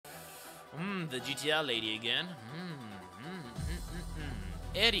The GTR lady again.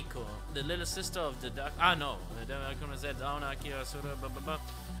 Eriko, the little sister of the duck. Ah, no. The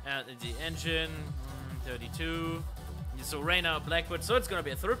engine. 32. So Reyna, Blackwood. So it's gonna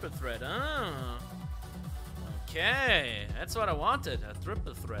be a triple threat. Ah. Okay. That's what I wanted. A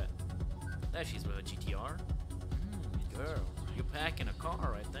triple threat. There she's with a GTR. Girl, you're packing a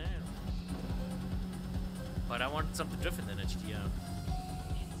car right there. But I wanted something different than a GTR.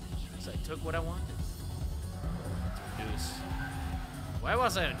 So I took what I wanted. To reduce. Why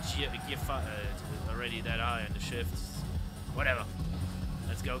was I on gear 5 already that high in the shifts? Whatever.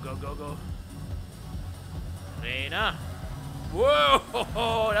 Let's go, go, go, go. Reyna.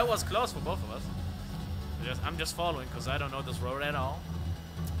 Whoa! That was close for both of us. I'm just following because I don't know this road at all.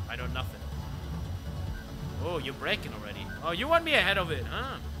 I know nothing. Oh, you're braking already. Oh, you want me ahead of it,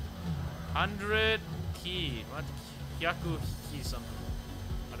 huh? 100 key. What? Hyaku key something.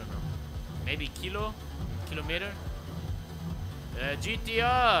 I don't know. Maybe kilometer?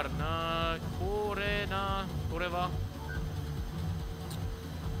 GTR na kureva.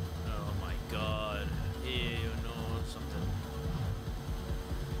 Oh my god. You know something.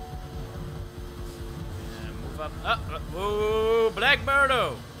 Move up. Whoa,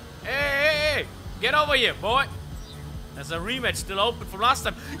 Blackbirdo. Hey, get over here, boy. There's a rematch still open from last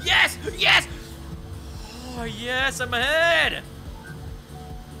time. Yes, yes. Oh yes, I'm ahead.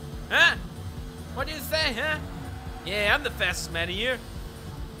 Huh? What do you say, huh? Yeah, I'm the fastest man here.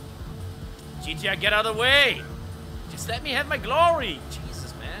 GTR, get out of the way. Just let me have my glory.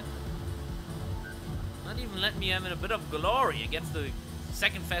 Jesus, man. Not even let me have a bit of glory against the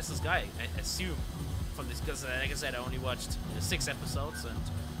second fastest guy, I assume. From this, because like I said, I only watched 6 episodes and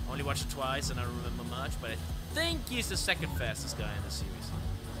only watched it twice and I don't remember much, but I think he's the second fastest guy in the series.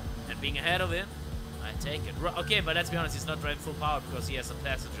 And being ahead of him, I take it. Okay, but let's be honest, he's not driving full power because he has a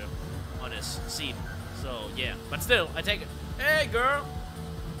passenger on his seat. So, yeah. But still, I take it. Hey, girl!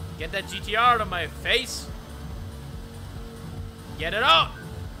 Get that GTR out of my face! Get it out!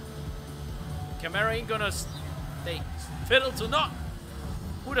 Camera ain't gonna stay fiddle to not!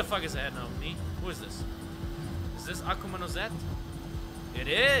 Who the fuck is ahead now? Me? Who is this? Is this Akuma no Z? It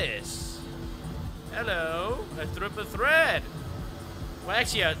is! Hello! A triple thread! Well,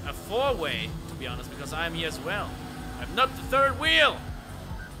 actually, a 4-way, to be honest, because I'm here as well. I'm not the third wheel!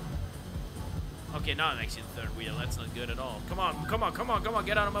 Okay, now I'm actually the third wheel. That's not good at all. Come on, come on, come on, come on,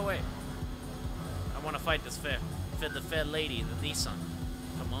 get out of my way. I want to fight this the fair lady, the Nissan.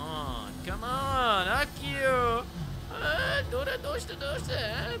 Come on, come on, Akio.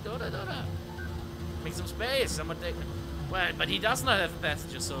 Make some space. Someone take. Well, but he does not have a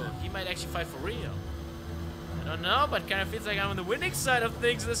passenger, so he might actually fight for real. I don't know, but kind of feels like I'm on the winning side of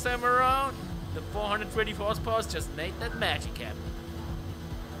things this time around. The 420 horsepower just made that magic happen.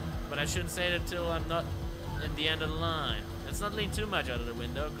 But I shouldn't say it until I'm not in the end of the line. Let's not lean too much out of the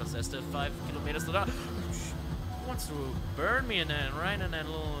window, because there's still 5 kilometers to go. He wants to burn me in that, right in that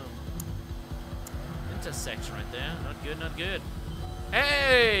little intersection right there. Not good, not good.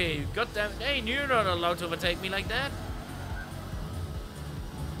 Hey, goddamn! Hey, you're not allowed to overtake me like that.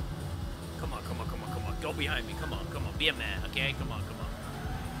 Come on, come on, come on, come on. Go behind me. Come on, come on. Be a man, okay? Come on, come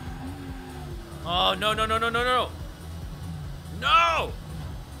on. Oh, no, no, no, no, no, no. No!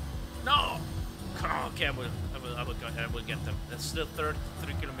 No! Oh, okay, I will get them. There's still 3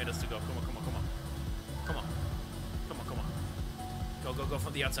 kilometers to go. Come on, come on, come on. Come on. Come on, come on. Go, go, go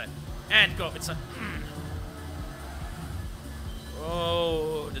from the outside. And go. It's a...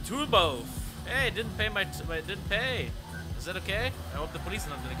 Oh, the tool both. Hey, didn't pay didn't pay. Is that okay? I hope the police are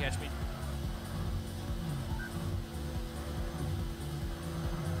not gonna catch me.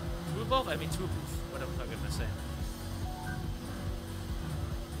 Tool both? I mean tool booth. Whatever the fuck am I saying?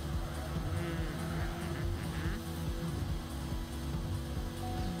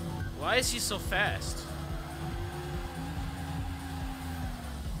 Why is she so fast?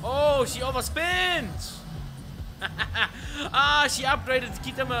 Oh, she overspins! Ah, she upgraded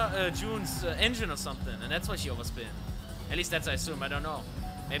Kitama June's engine or something, and that's why she overspin. At least that's I assume, I don't know.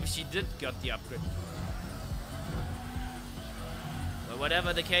 Maybe she did get the upgrade. But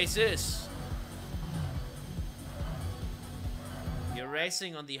whatever the case is. You're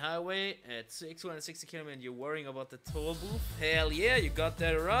racing on the highway at 260 km and you're worrying about the toll booth? Hell yeah, you got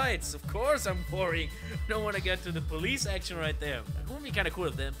that right. Of course I'm worrying. I don't want to get to the police action right there. It would be kind of cool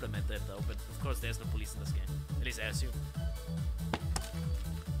if they implement that though, but of course there's no police in this game. At least I assume.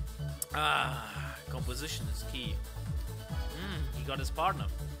 Ah, composition is key. He got his partner.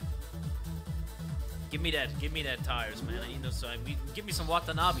 Give me that tires, man. I need those. Give me some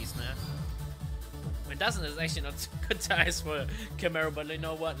Watanabes, man. If it doesn't, it's actually not good tires for Camaro, but you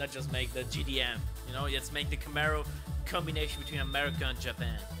know what? Let's just make the GDM. You know, let's make the Camaro combination between America and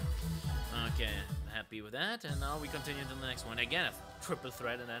Japan. Okay, happy with that. And now we continue to the next one. Again, a triple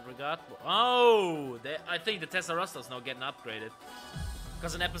threat in that regard. Oh, I think the Testarosto's now getting upgraded.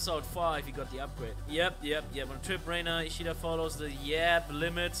 Because in episode 5, he got the upgrade. Yep. On Trip Rainer, Ishida follows the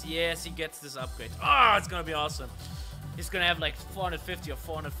limits. Yes, he gets this upgrade. Oh, it's gonna be awesome. He's gonna have like 450 or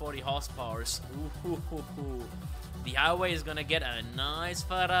 440 horsepower. Ooh. The highway is gonna get a nice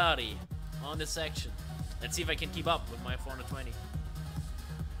Ferrari on this section. Let's see if I can keep up with my 420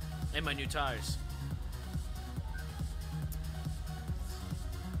 and my new tires.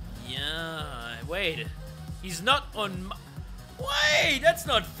 Yeah, wait. He's not on my... Wait, that's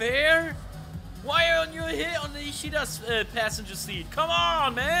not fair. Why aren't you here on the Ishida's passenger seat? Come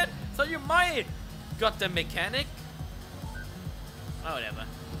on, man. So you're my goddamn mechanic. Oh, whatever.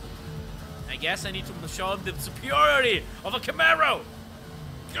 I guess I need to show him the superiority of a Camaro.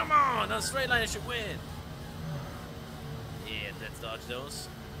 Come on, a straight line I should win. Yeah, let's dodge those.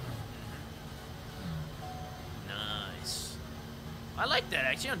 Nice. I like that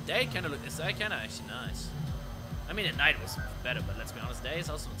actually. On day, kind of actually nice. I mean, at night was better, but let's be honest, day is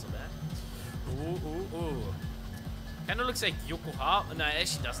also not so bad. Ooh. Kind of looks like Yokohama. No, it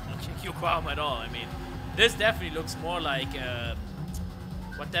actually doesn't look like Yokohama at all. I mean, this definitely looks more like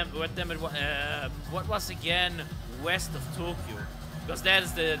what was again west of Tokyo, because that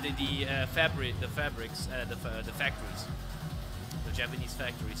is the factories, the Japanese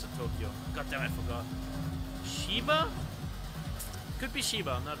factories of Tokyo. God damn, I forgot. Shiba? Could be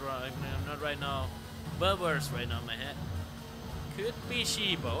Shiba. I'm not right now. But worse right now in my head. Could be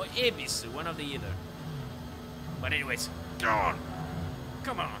Shiba or Ebisu, one of the either. But anyways, go on.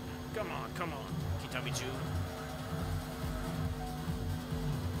 Come on. Kitami June.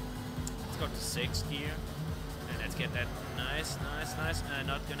 Let's go to 6th gear. And let's get that nice.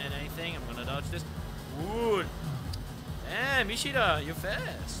 Not gonna hit anything. I'm gonna dodge this. Wood. Damn, Ishida, you're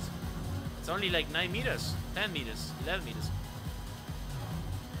fast. It's only like 9 meters, 10 meters, 11 meters.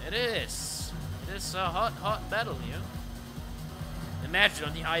 It is. It's a hot battle here. Imagine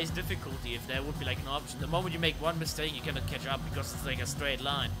on the highest difficulty if there would be like an option. The moment you make one mistake, you cannot catch up because it's like a straight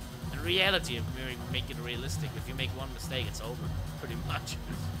line. In reality, if we make it realistic, if you make one mistake, it's over, pretty much.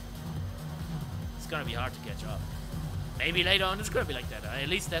 It's gonna be hard to catch up. Maybe later on it's gonna be like that. At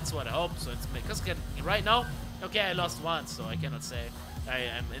least that's what I hope. So it's because right now, okay, I lost once, so I cannot say I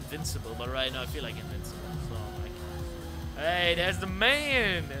am invincible. But right now, I feel like invincible. So like, hey, there's the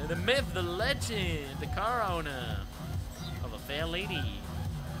man, the myth, the legend, the car owner of a fair lady.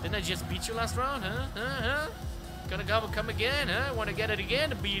 Didn't I just beat you last round, huh? Gonna come again, huh? Wanna get it again,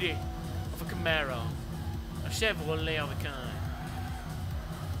 the beating of a Camaro, a Chevrolet of a kind.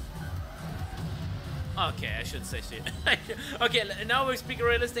 Okay, I shouldn't say shit. Okay, now we're speaking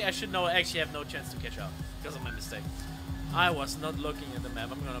realistic. I should know. Actually, have no chance to catch up because of my mistake. I was not looking at the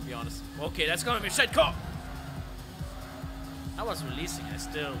map. I'm gonna be honest. Okay, that's gonna be a shit call. I was releasing. I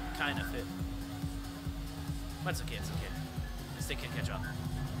still kind of hit. But it's okay. It's okay. I still can catch up.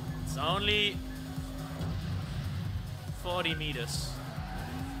 It's only 40 meters.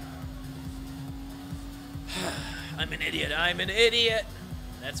 I'm an idiot. I'm an idiot.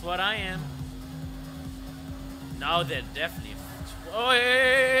 That's what I am. Now they're definitely... Oh,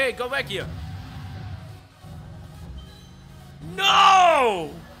 hey, go back here.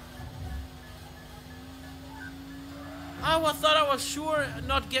 No! I thought I was sure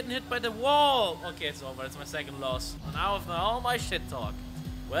not getting hit by the wall. Okay, it's over. It's my second loss. Now with all my shit talk.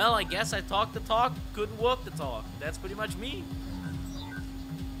 Well, I guess I talked the talk, couldn't walk the talk. That's pretty much me.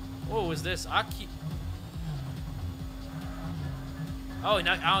 Oh, who is this? Aki. Oh,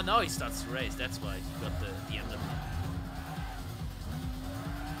 now he starts to race. That's why he got the emblem.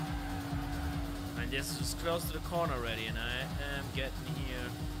 And this is close to the corner already, and I am getting here.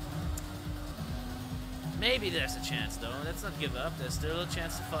 Maybe there's a chance, though. Let's not give up. There's still a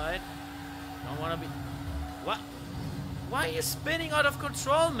chance to fight. Don't want to be... What? Why are you spinning out of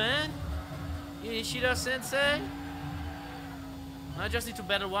control, man? Ishida-sensei? I just need to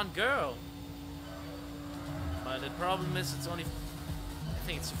battle one girl. But the problem is it's only... I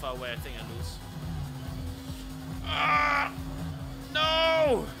think it's too far away. I think I lose. Ah!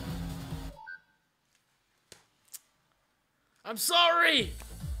 No! I'm sorry!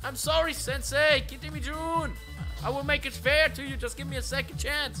 I'm sorry, Sensei! Kitimi Jun! I will make it fair to you. Just give me a second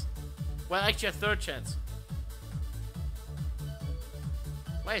chance. Well, actually a third chance.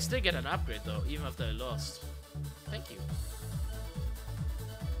 Well, I still get an upgrade though, even after I lost. Thank you.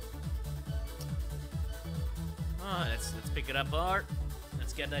 Oh, let's pick it up, Bart.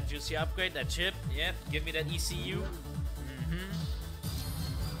 Let's get that juicy upgrade, that chip. Yep, give me that ECU.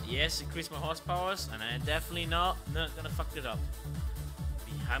 Yes, increase my horsepowers, and I definitely not gonna fuck it up.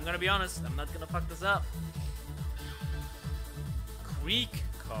 I'm gonna be honest, I'm not gonna fuck this up. Creek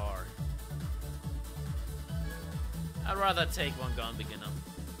car. I'd rather take Wangan beginner.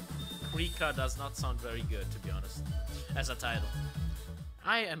 Creek car does not sound very good, to be honest, as a title.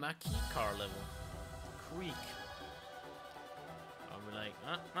 I am a key car level. Creek. I'll be like,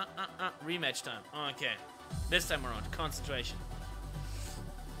 rematch time. Okay. This time around, concentration.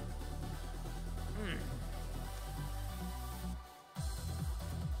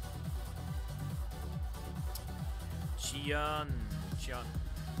 Chian.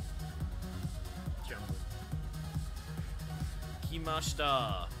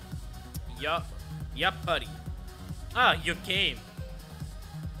 Kimashita. Buddy. Ah, you came.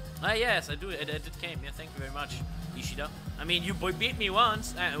 Ah, yes, I did came. Yeah, thank you very much, Ishida. I mean, you beat me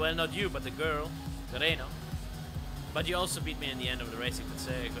once. Well, not you, but the girl, Reno. But you also beat me in the end of the race, you could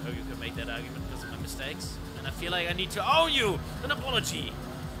say. You could make that argument because of my mistakes. And I feel like I need to owe you an apology.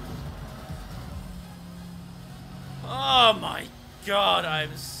 Oh my god,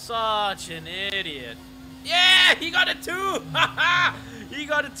 I'm such an idiot. Yeah, he got it too! Haha! He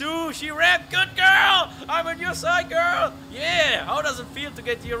got it too! She rammed! Good girl! I'm on your side, girl! Yeah! How does it feel to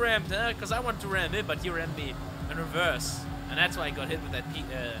get you rammed, huh? Because I want to ram it, but you rammed me in reverse. And that's why I got hit with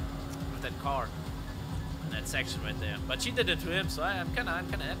that car. In that section right there. But she did it to him, so I'm kinda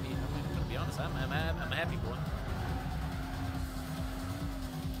happy. I'm gonna be honest, I'm a happy boy.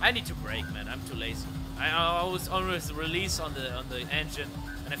 I need to brake, man. I'm too lazy. I always release on the engine,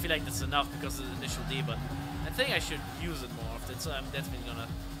 and I feel like that's enough because of the initial D, but I think I should use it more often, so I'm definitely gonna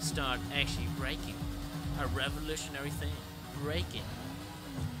start actually braking. A revolutionary thing. Braking.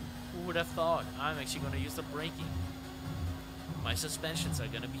 Who would have thought? I'm actually gonna use the braking. My suspensions are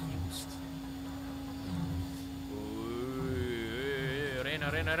gonna be used. Ooh,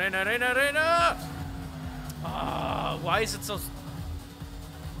 Reina! Ah, why is it so...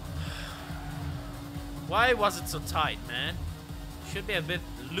 Why was it so tight, man? Should be a bit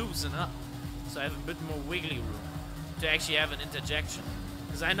loosen up, so I have a bit more wiggly room to actually have an interjection.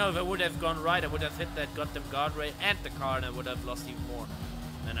 Because I know if I would have gone right, I would have hit that goddamn guardrail and the car, and I would have lost even more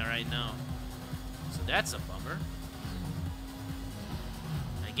than I right now. So that's a bummer.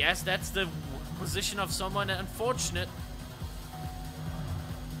 I guess that's the position of someone unfortunate.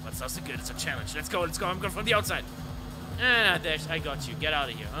 But it's also good. It's a challenge. Let's go. I'm going from the outside. I got you. Get out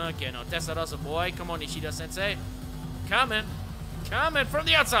of here. Okay, now Testarossa boy. Come on, Ishida-sensei. Coming from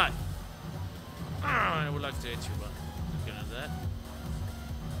the outside. I would like to hit you, but I'm gonna do that.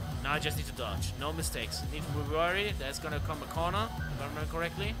 Now I just need to dodge. No mistakes. Need to worry. There's gonna come a corner, if I remember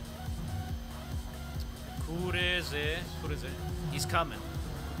correctly. Kureze. He's coming.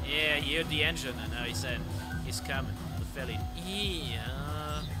 Yeah, you heard the engine, and now he said he's coming. The fairly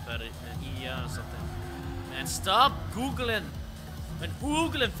something. Man, stop googling and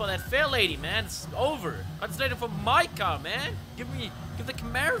oogling for that fair lady, man. It's over. Concentrate for my car, man. Give the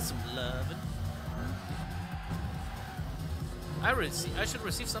Camaro some love. I should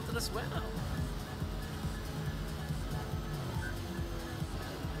receive something as well.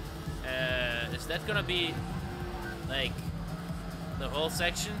 Is that gonna be like the whole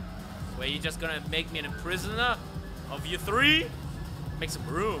section where you're just gonna make me an prisoner of you three? Make some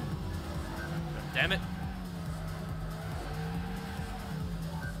room. God damn it.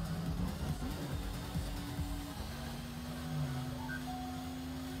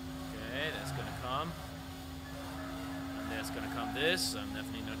 This, so I'm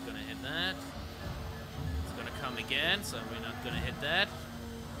definitely not gonna hit that. It's gonna come again, so we're not gonna hit that.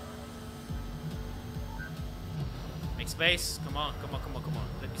 Make space. Come on.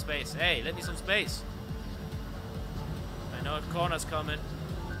 Let me space. Hey, let me some space. I know a corner's coming.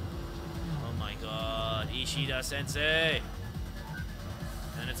 Oh my god, Ishida-sensei.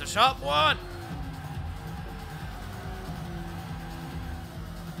 And it's a sharp one.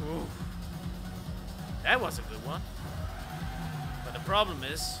 Ooh. That was a good one. But the problem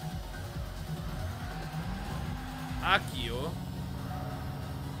is, Akio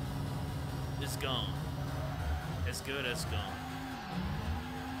is gone. As good as gone.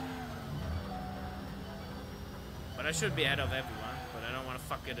 But I should be ahead of everyone, but I don't want to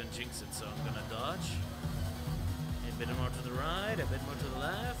fuck it and jinx it, so I'm gonna dodge. A bit more to the right, a bit more to the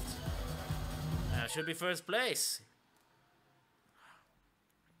left. I should be first place.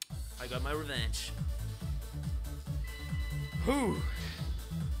 I got my revenge. Whew.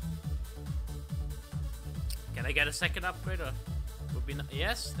 Can I get a second upgrade or would be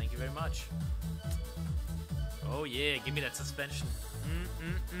yes, thank you very much. Oh yeah, give me that suspension.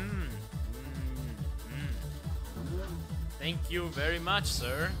 Thank you very much,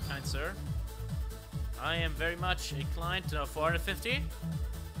 sir. Kind sir. I am very much inclined to 450.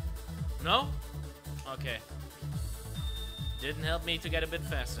 No? Okay. Didn't help me to get a bit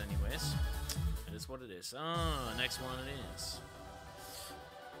faster anyways. It is what it is. Oh, next one it is.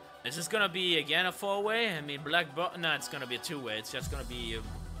 Is this gonna be again a 4-way? I mean, no, it's gonna be a 2-way. It's just gonna be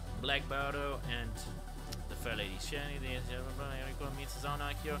Black Bardo and the Fair Lady. Shani, the Enrico meets his own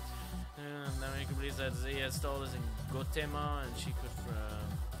IQ. Enrico believes that Zia stole this in Gotema and she could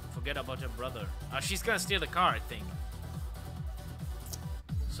forget about her brother. She's gonna steal the car, I think.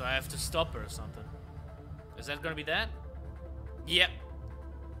 So I have to stop her or something. Is that gonna be that? Yep.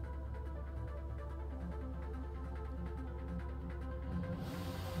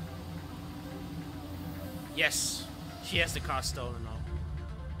 Yes, she has the car stolen now.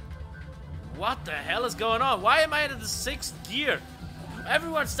 What the hell is going on? Why am I at the 6th gear?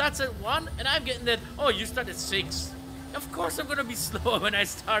 Everyone starts at 1 and I'm getting that, oh, you start at 6. Of course I'm gonna be slower when I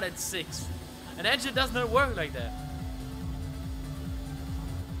start at 6. An engine does not work like that.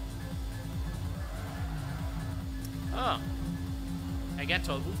 Oh. Again,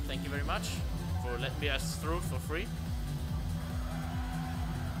 Toll Booth, thank you very much for letting me us through for free.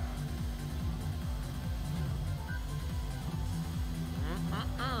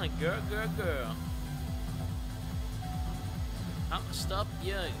 Girl. Stop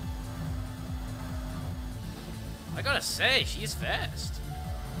you. I gotta say, she's fast.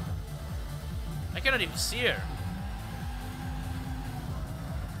 I cannot even see her.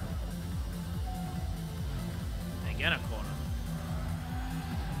 Again, a corner.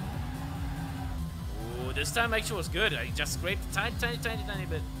 Ooh, this time actually was good. I just scraped a tiny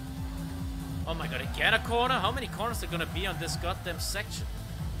bit. Oh my god, again a corner? How many corners are gonna be on this goddamn section?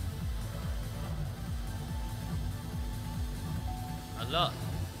 A lot,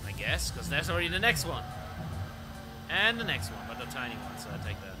 I guess, because there's already the next one. And the next one, but the tiny one, so I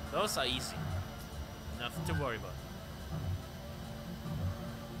take that. Those are easy. Nothing to worry about.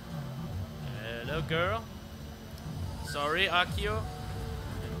 Hello, girl. Sorry, Akio.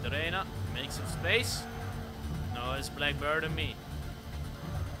 And Reina, make some space. No, it's Blackbird and me.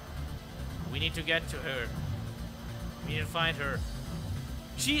 We need to get to her. We need to find her.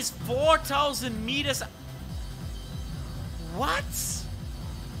 She's 4,000 meters. What?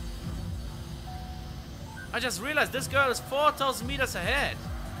 I just realized this girl is 4,000 meters ahead.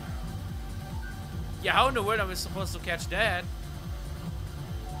 Yeah, how in the world are we supposed to catch that?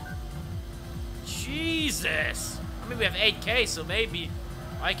 Jesus! I mean, we have 8K, so maybe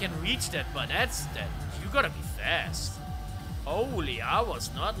I can reach that, but that's that. You gotta be fast. Holy, I was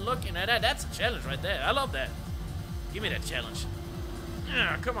not looking at that. That's a challenge right there. I love that. Give me that challenge.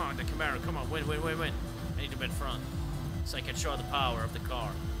 Yeah, come on, the Camaro. Come on, win. I need to be in front, so I can show the power of the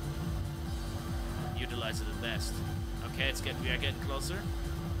car. Utilize it at best. Okay, we are getting closer.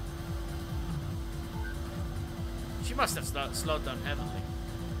 She must have slowed down heavily.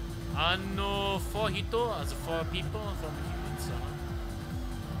 Hanno 4 hito, also 4 people, 4 humans.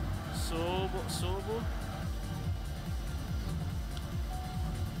 Sobo.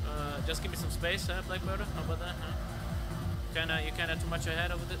 Just give me some space, Blackbird. How about that? Huh? You kinda too much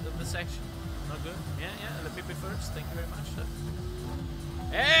ahead of the section. Not good. Yeah. Let me be first. Thank you very much.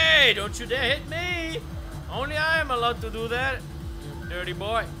 Hey, don't you dare hit me! Only I am allowed to do that, you dirty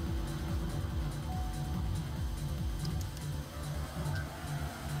boy.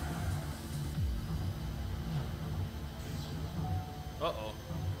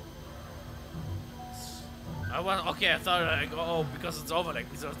 Okay, I thought like, oh, because it's over, like,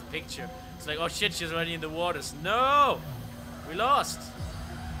 because of the picture. It's like, oh shit, she's already in the waters. No! We lost!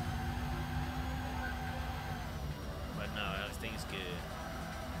 But no, everything is good.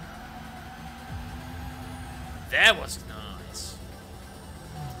 That was nice.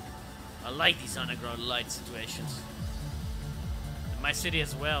 I like these underground light situations. In my city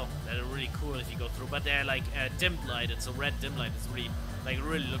as well, they're really cool if you go through, but they're like dimmed light. It's a red dim light. It's really, like,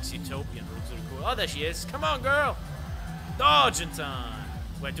 really looks utopian. It looks really cool. Oh, there she is. Come on, girl! Dodge in time!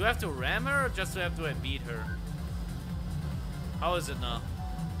 Wait, do I have to ram her or just do I have to beat her? How is it now?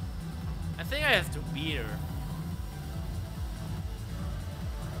 I think I have to beat her.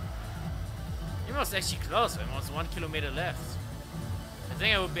 It was actually close. There was 1 kilometer left. I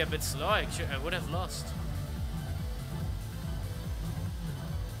think I would be a bit slow. I would have lost.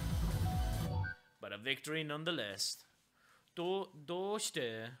 But a victory nonetheless.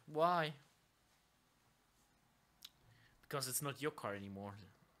 Why? Because it's not your car anymore.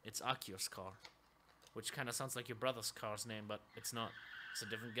 It's Akio's car. Which kind of sounds like your brother's car's name, but it's not. It's a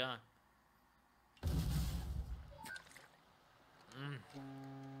different guy.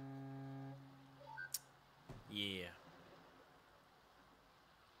 Yeah.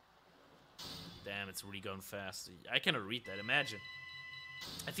 Damn, it's really going fast. I cannot read that, imagine.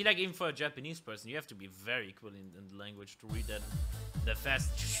 I feel like even for a Japanese person, you have to be very equivalent in the language to read that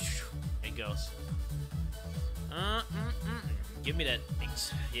fast. It goes. Give me that.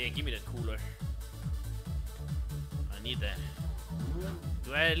 Yeah, give me that cooler. I need that.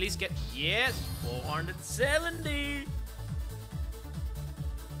 Do I at least get... Yes! 470!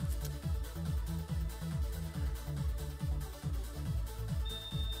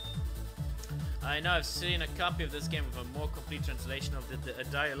 I know I've seen a copy of this game with a more complete translation of the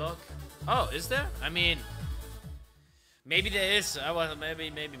dialogue. Oh, is there? I mean... Maybe there is.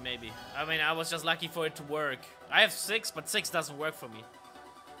 Maybe. I mean, I was just lucky for it to work. I have 6, but 6 doesn't work for me.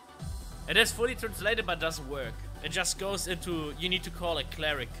 It is fully translated, but doesn't work. It just goes into, you need to call a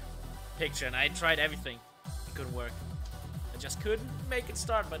cleric picture, and I tried everything. It couldn't work. I just couldn't make it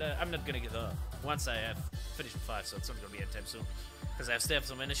start, but I'm not gonna give up. Once I have finished with 5, so it's not gonna be anytime soon. Because I still have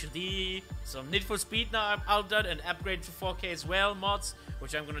some Initial D, some Need for Speed now I'm out done, and upgrade to 4K as well, mods,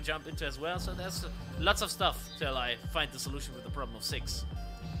 which I'm gonna jump into as well. So there's lots of stuff till I find the solution with the problem of 6.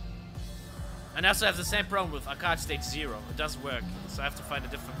 And I also have the same problem with Arcade Stage 0. It doesn't work, so I have to find a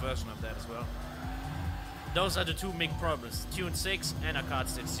different version of that as well. Those are the 2 big problems, Tune 6 and Arcade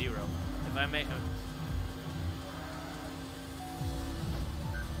Stage 0. If I make...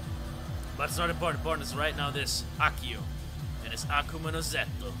 But it's not important. Important is right now this Akio. And it's Akuma no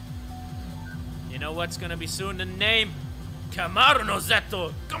Zetto. You know what's gonna be soon? The name? Kamaru no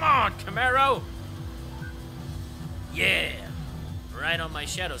Zetto! Come on, Camaro! Yeah! Right on my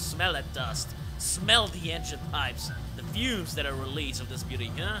shadow, smell that dust. Smell the engine pipes. The fumes that are released of this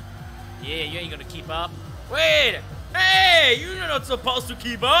beauty, huh? Yeah, you ain't gonna keep up. Wait! Hey! You're not supposed to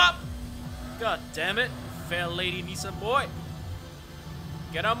keep up! God damn it, fair lady Nissan boy.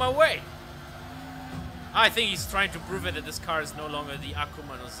 Get out of my way! I think he's trying to prove it that this car is no longer the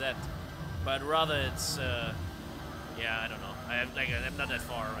Akuma no Z. But rather it's, yeah, I don't know. I'm not that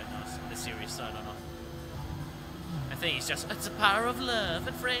far right now in the series, so I don't know. I think it's just, it's the power of love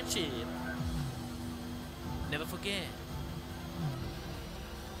and friendship. Never forget.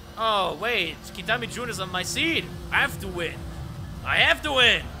 Oh, wait. Kitami Jun is on my seat. I have to win. I have to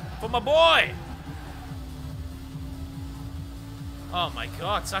win. For my boy. Oh my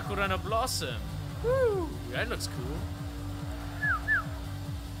god, Sakura no Blossom. Woo. That looks cool.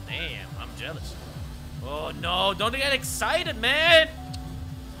 Damn, I'm jealous. Oh no, don't get excited, man.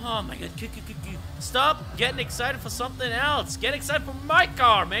 Oh my god. Stop getting excited for something else. Get excited for my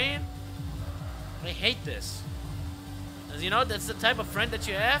car, man. I hate this. You know, that's the type of friend that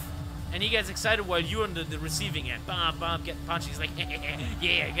you have, and he gets excited while you're on the receiving end. Bam, bam, get punched. He's like,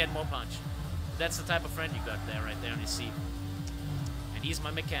 yeah, get more punch. That's the type of friend you got there, right there on your seat. And he's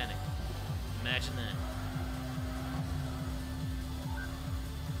my mechanic. Imagine that.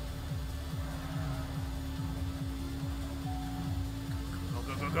 Go,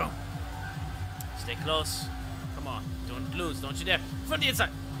 go, go, go. Stay close. Come on. Don't lose. Don't you dare. From the inside.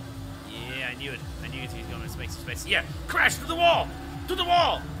 Yeah, I knew it. I knew it. He's going to make some space. Yeah, crash to the wall! To the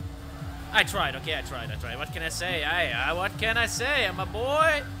wall! I tried. Okay, I tried. What can I say? What can I say? I'm a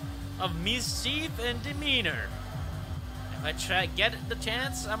boy of mischief and demeanor. If I get the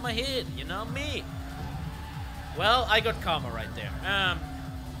chance, I'm a hit. You know me. Well, I got karma right there.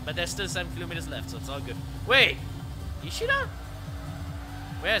 But there's still 7 kilometers left, so it's all good. Wait! Ishida?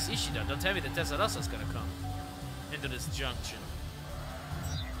 Where's Ishida? Don't tell me that Tessarosa's gonna come into this junction.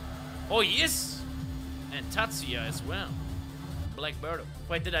 Oh, yes! And Tatsuya as well. Black Birdo.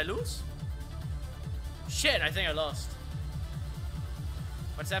 Wait, did I lose? Shit, I think I lost.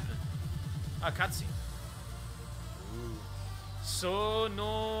 What's happening? Ah, cutscene. So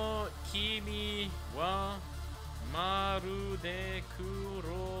no kimi wa maru de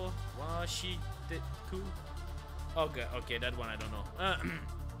kuro wa shite ku. Okay, okay, that one I don't know.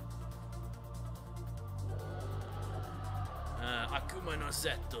 Akuma no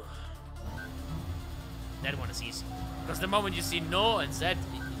Zetto. That one is easy. Because the moment you see no and Z,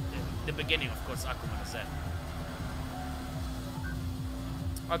 the beginning, of course, Akuma no Z.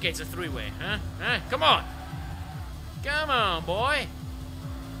 Okay, it's a 3-way, huh? Huh? Come on! Come on, boy!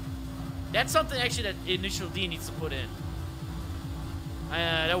 That's something actually that Initial D needs to put in.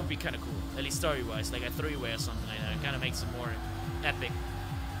 That would be kind of cool, at least story-wise, like a 3-way or something like that. It kind of makes it more epic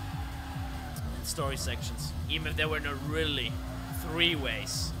in story sections, even if there were no really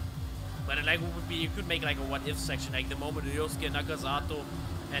 3-ways. But it, like, would be, you could make like a what-if section, like the moment Ryosuke, Nakazato,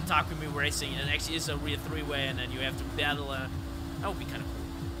 and Takumi racing, and it actually is a real 3-way, and then you have to battle. That would be kind of cool.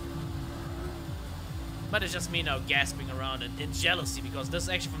 But it's just me now gasping around in jealousy because this is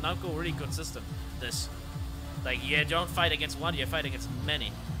actually from Namco really good system. This, like, you don't fight against one, you fight against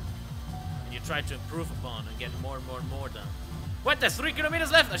many. And you try to improve upon and get more and more and more done. What? There's 3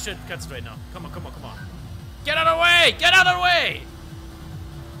 kilometers left? I should cut straight now. Come on, come on, come on. Get out of the way! Get out of the way!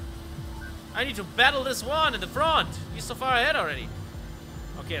 I need to battle this one in the front. He's so far ahead already.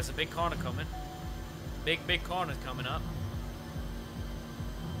 Okay, there's a big corner coming. Big corner coming up.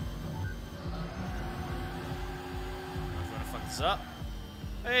 I'm trying to fuck this up.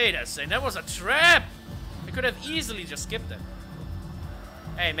 Wait a second, that was a trap! I could have easily just skipped it.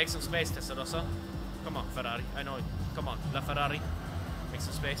 Hey, make some space, Testarossa. Come on, Ferrari. I know it. Come on, La Ferrari. Make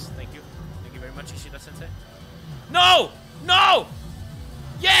some space. Thank you. Thank you very much, Ishida-sensei. No! No!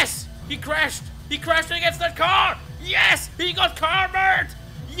 Yes! He crashed! He crashed against that car! Yes! He got karmaed!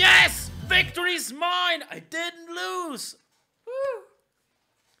 Yes! Victory's mine! I didn't lose! Woo!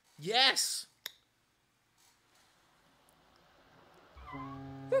 Yes!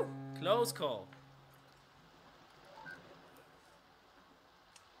 Woo. Close call.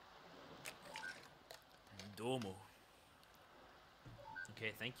 Domo.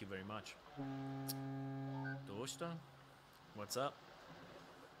 Okay, thank you very much. Dosta? What's up?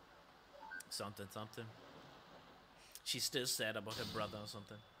 Something, something. She's still sad about her brother or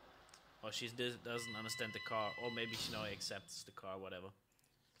something. Or she doesn't understand the car. Or maybe she now accepts the car, whatever.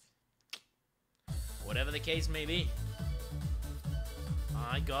 Whatever the case may be.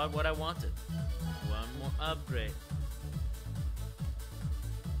 I got what I wanted. One more upgrade.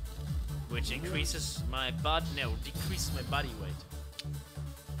 Which increases my body... No, decreases my body weight.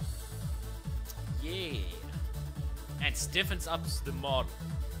 Yeah. And stiffens up the model.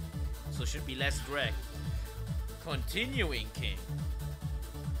 So should be less drag. Continuing king.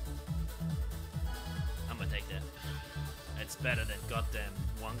 I'm gonna take that. It's better than goddamn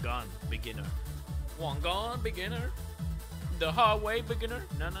Wangan beginner. Wangan beginner? The hard way beginner?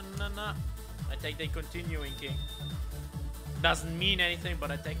 No, no, no, no. I take the continuing king. Doesn't mean anything,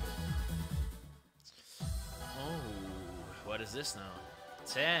 but I take it. Oh, what is this now?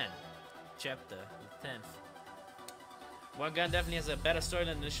 10. Chapter 10th. Wangan definitely has a better story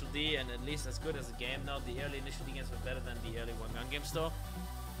than Initial D, and at least as good as a game. Now, the early Initial D games were better than the early Wangan games, though.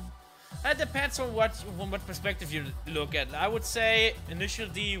 It depends on what perspective you look at. I would say Initial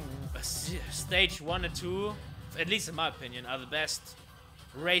D stage 1 and 2, at least in my opinion, are the best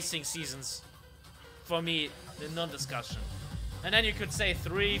racing seasons for me, non-discussion. And then you could say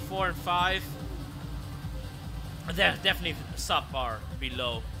 3, 4, and 5. They're definitely subpar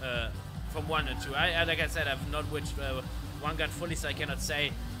below from 1 and 2. Like I said, I've not watched Wangan fully, so I cannot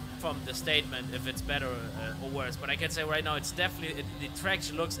say from the statement if it's better or worse. But I can say right now, it's definitely, the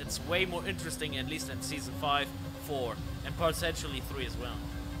traction looks, it's way more interesting, at least in season 5, 4, and potentially 3 as well.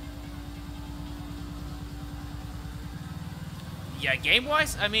 Yeah,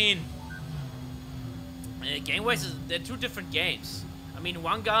 game-wise, I mean, game-wise, they're 2 different games. I mean,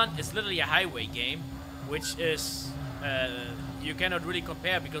 Wangan is literally a highway game, which is, you cannot really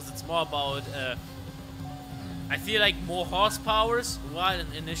compare because it's more about, I feel like more horsepowers, while in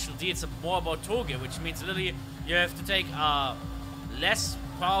Initial D it's more about Toge, which means literally you have to take a less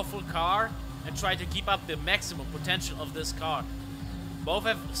powerful car and try to keep up the maximum potential of this car. Both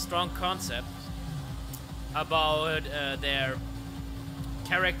have strong concepts about their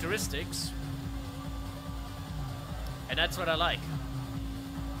characteristics, and that's what I like.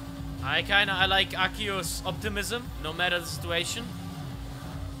 I like Akio's optimism, no matter the situation.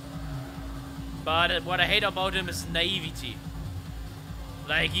 But what I hate about him is naivety.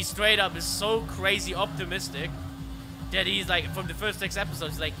 Like, he straight up is so crazy optimistic that he's like, from the first 6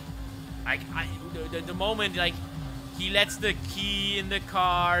 episodes, like the moment, like, he lets the key in the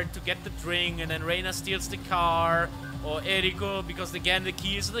car to get the drink, and then Reina steals the car, or Eriko, because again the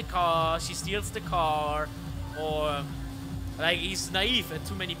key is in the car, she steals the car, or like, he's naive at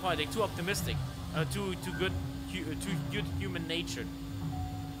too many points, like too optimistic, too good human natured.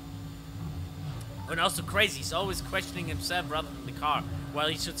 And also crazy, he's always questioning himself rather than the car. While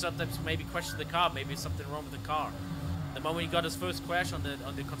he should sometimes maybe question the car, maybe something wrong with the car. The moment he got his first crash on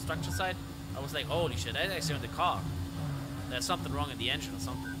the construction site, I was like, holy shit, that's actually on the car. There's something wrong in the engine or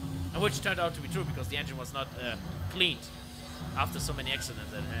something. And which turned out to be true because the engine was not cleaned after so many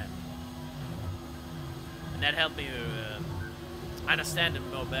accidents that it had. And that helped me understand him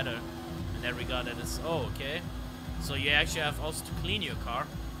more better in that regard. That is, oh, okay. So you actually have also to clean your car,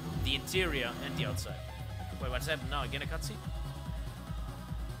 the interior and the outside. Wait, what's happening now? Again a cutscene?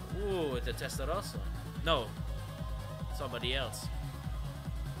 Ooh, the Testarossa. No, somebody else.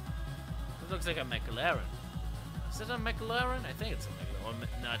 It looks like a McLaren. Is it a McLaren? I think it's a McLaren.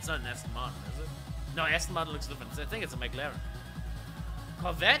 No, it's not an Aston Martin, is it? No, Aston Martin looks different. I think it's a McLaren.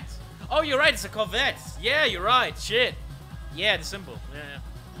 Corvette? Oh, you're right. It's a Corvette. Yeah, you're right. Shit. Yeah, the symbol. Yeah.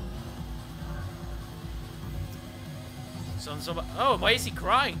 Oh, why is he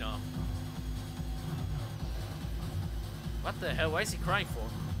crying now? What the hell? Why is he crying for?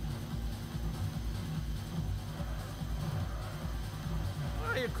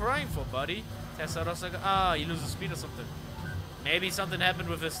 What are you crying for, buddy? Testarossa. Ah, he loses speed or something. Maybe something happened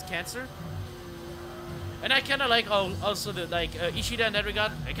with his cancer. And I kind of like also the Ishida in that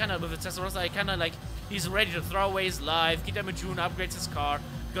regard. I kind of with the Testarossa. I kind of like he's ready to throw away his life. Kitamo Jun upgrades his car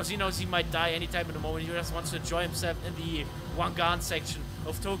because he knows he might die anytime in the moment. He just wants to enjoy himself in the Wangan section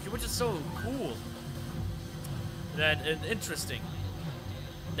of Tokyo, which is so cool. And interesting.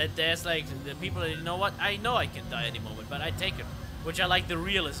 That there's like the people that, you know what, I know I can die any moment, but I take it. Which I like the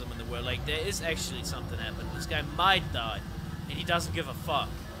realism in the world. Like there is actually something happening. This guy might die, and he doesn't give a fuck.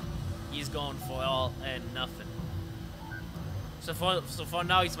 He's going for all and nothing. So for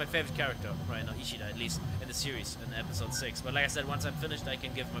now, he's my favorite character right now, Ishida, at least in the series in episode 6. But like I said, once I'm finished, I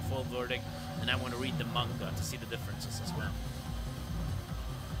can give my full verdict, and I want to read the manga to see the differences as well.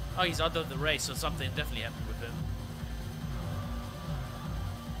 Oh, he's out of the race, so something definitely happened with him.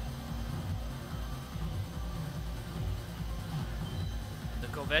 The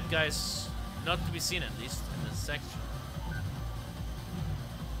Corvette guy's not to be seen, at least in this section.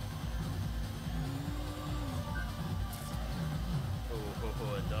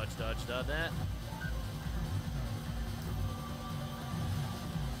 Dodge that.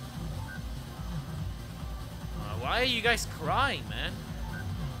 Why are you guys crying, man?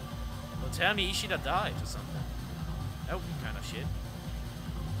 Well, tell me Ishida died or something. That would be kind of shit.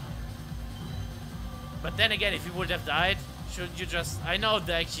 But then again, if he would have died, shouldn't you just... I know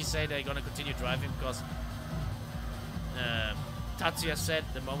they actually say they're gonna continue driving because... Tatsuya said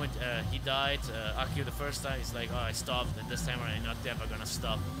the moment he died, Akio the first time, he's like, oh, I stopped, and this time I'm not ever gonna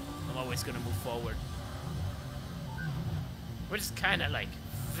stop. I'm always gonna move forward. Which is kind of like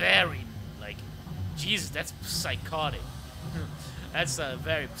very, like, Jesus, that's psychotic. That's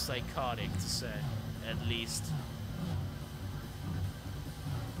very psychotic to say, at least.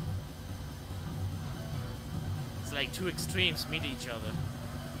 It's like two extremes meet each other.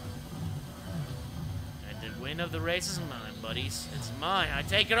 And the win of the race is mine, buddies. It's mine. I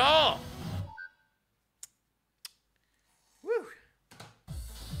take it all. Woo.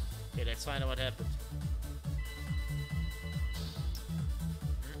 Okay, let's find out what happened.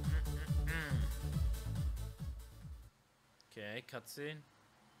 Okay, cutscene.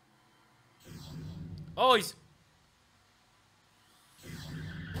 Oh, he's...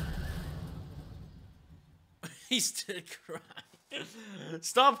 He's still crying.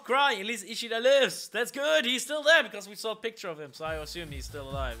 Stop crying. At least Ishida lives. That's good. He's still there because we saw a picture of him. So I assume he's still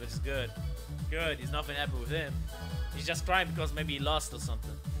alive, which is good. Good. He's nothing happened with him. He's just crying because maybe he lost or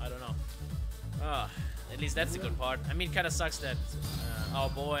something. I don't know. Ah, at least that's the good part. I mean, it kind of sucks that our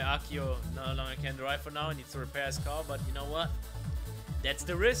boy Akio no longer can drive for now. He needs to repair his car. But you know what? That's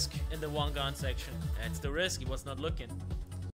the risk in the Wangan section. That's the risk. He was not looking.